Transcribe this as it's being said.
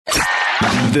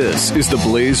This is the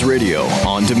Blaze Radio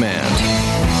on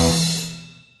demand.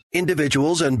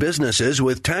 Individuals and businesses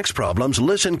with tax problems,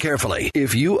 listen carefully.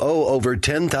 If you owe over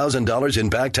 $10,000 in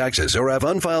back taxes or have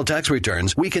unfiled tax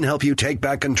returns, we can help you take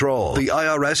back control. The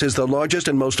IRS is the largest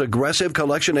and most aggressive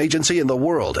collection agency in the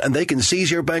world, and they can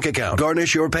seize your bank account,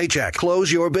 garnish your paycheck,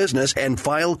 close your business, and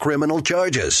file criminal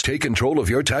charges. Take control of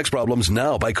your tax problems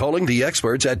now by calling the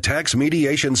experts at Tax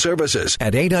Mediation Services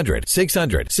at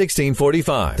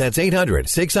 800-600-1645. That's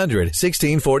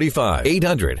 800-600-1645.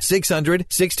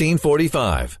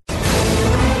 800-600-1645.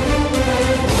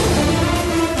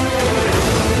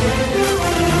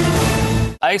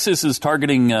 ISIS is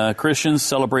targeting Christians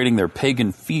celebrating their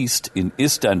pagan feast in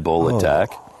Istanbul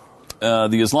attack.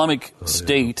 The Islamic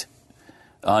State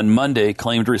on Monday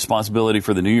claimed responsibility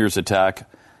for the New Year's attack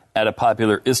at a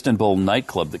popular Istanbul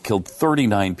nightclub that killed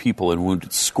 39 people and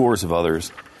wounded scores of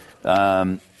others.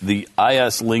 The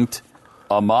IS-linked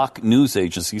Amaq news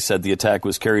agency said the attack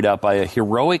was carried out by a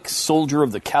heroic soldier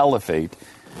of the caliphate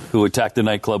who attacked the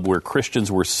nightclub where Christians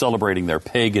were celebrating their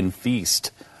pagan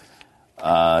feast.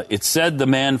 It said the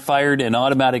man fired an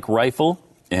automatic rifle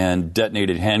and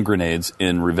detonated hand grenades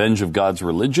in revenge of God's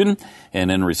religion and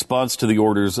in response to the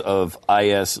orders of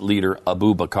IS leader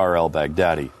Abu Bakr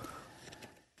al-Baghdadi.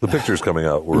 The pictures coming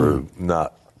out were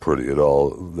not pretty at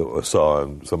all. That I saw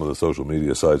on some of the social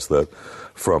media sites that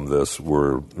from this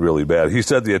were really bad. He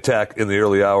said the attack in the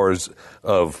early hours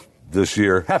of this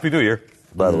year, Happy New Year,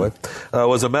 by the way,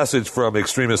 was a message from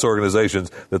extremist organizations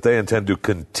that they intend to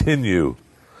continue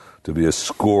to be a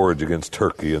scourge against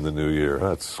Turkey in the new year.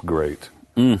 That's great.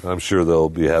 I'm sure they'll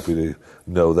be happy to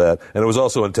know that. And it was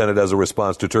also intended as a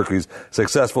response to Turkey's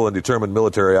successful and determined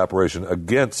military operation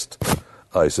against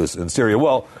ISIS in Syria.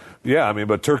 Well, yeah,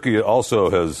 but Turkey also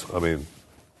has, we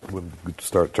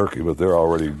start Turkey, but they're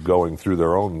already going through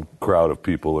their own crowd of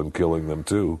people and killing them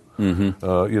too,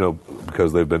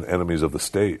 because they've been enemies of the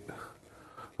state.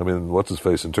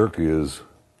 What's-his-face in Turkey is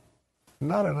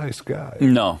not a nice guy.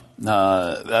 No,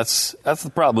 that's the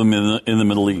problem in the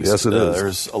Middle East. Yes, it is.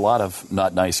 There's a lot of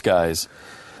not nice guys.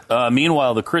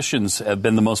 Meanwhile, the Christians have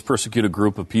been the most persecuted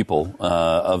group of people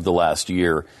of the last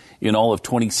year. In all of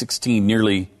 2016,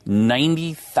 nearly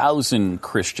 90,000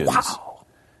 Christians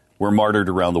were martyred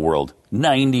around the world.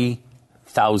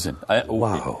 90,000.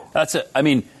 Wow. That's it.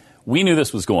 We knew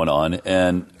this was going on,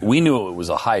 and we knew it was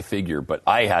a high figure, but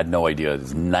I had no idea it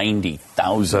was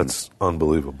 90,000. That's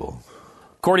unbelievable.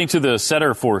 According to the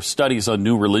Center for Studies on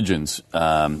New Religions,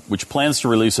 which plans to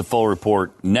release a full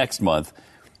report next month,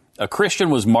 a Christian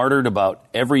was martyred about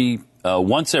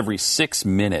once every 6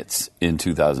 minutes in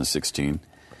 2016,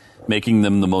 making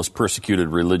them the most persecuted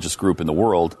religious group in the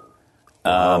world.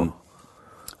 Wow.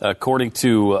 According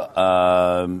to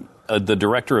the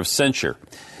director of censure,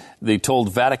 they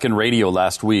told Vatican Radio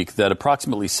last week that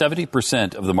approximately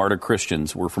 70% of the martyred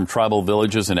Christians were from tribal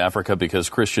villages in Africa because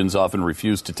Christians often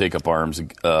refuse to take up arms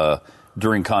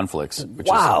during conflicts, which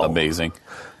is amazing.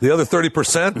 The other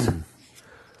 30%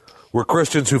 were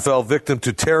Christians who fell victim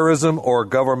to terrorism or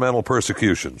governmental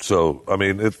persecution. So,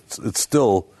 it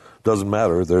still doesn't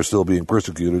matter. They're still being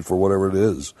persecuted for whatever it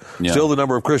is. Yeah. Still, the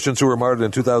number of Christians who were martyred in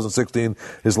 2016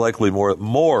 is likely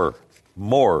more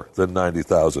than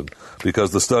 90,000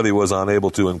 because the study was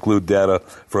unable to include data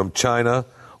from China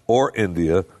or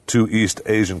India, two East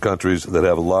Asian countries that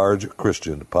have large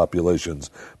Christian populations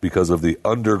because of the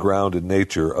underground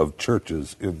nature of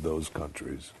churches in those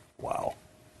countries. Wow.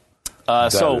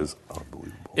 That is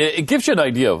unbelievable. It gives you an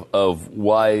idea of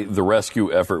why the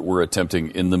rescue effort we're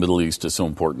attempting in the Middle East is so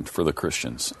important for the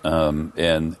Christians.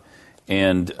 And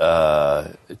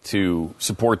to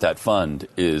support that fund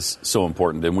is so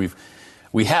important. And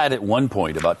we had at one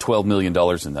point about $12 million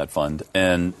in that fund,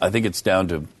 and I think it's down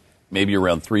to maybe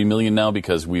around $3 million now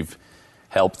because we've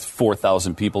helped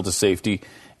 4,000 people to safety,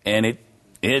 and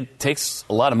it takes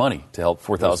a lot of money to help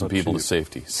 4,000 people to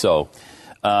safety. So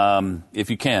if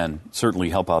you can, certainly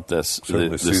help out this Certainly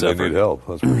this see effort. They need help,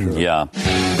 that's for sure. Yeah.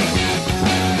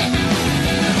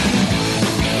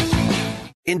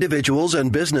 Individuals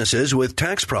and businesses with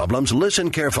tax problems, listen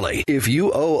carefully. If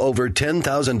you owe over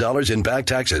 $10,000 in back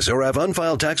taxes or have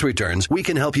unfiled tax returns, we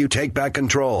can help you take back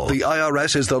control. The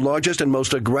IRS is the largest and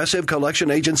most aggressive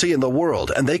collection agency in the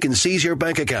world, and they can seize your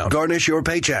bank account, garnish your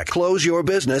paycheck, close your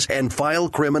business, and file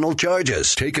criminal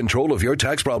charges. Take control of your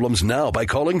tax problems now by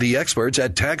calling the experts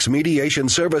at Tax Mediation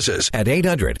Services at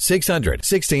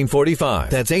 800-600-1645.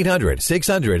 That's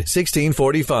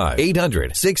 800-600-1645.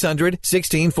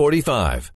 800-600-1645.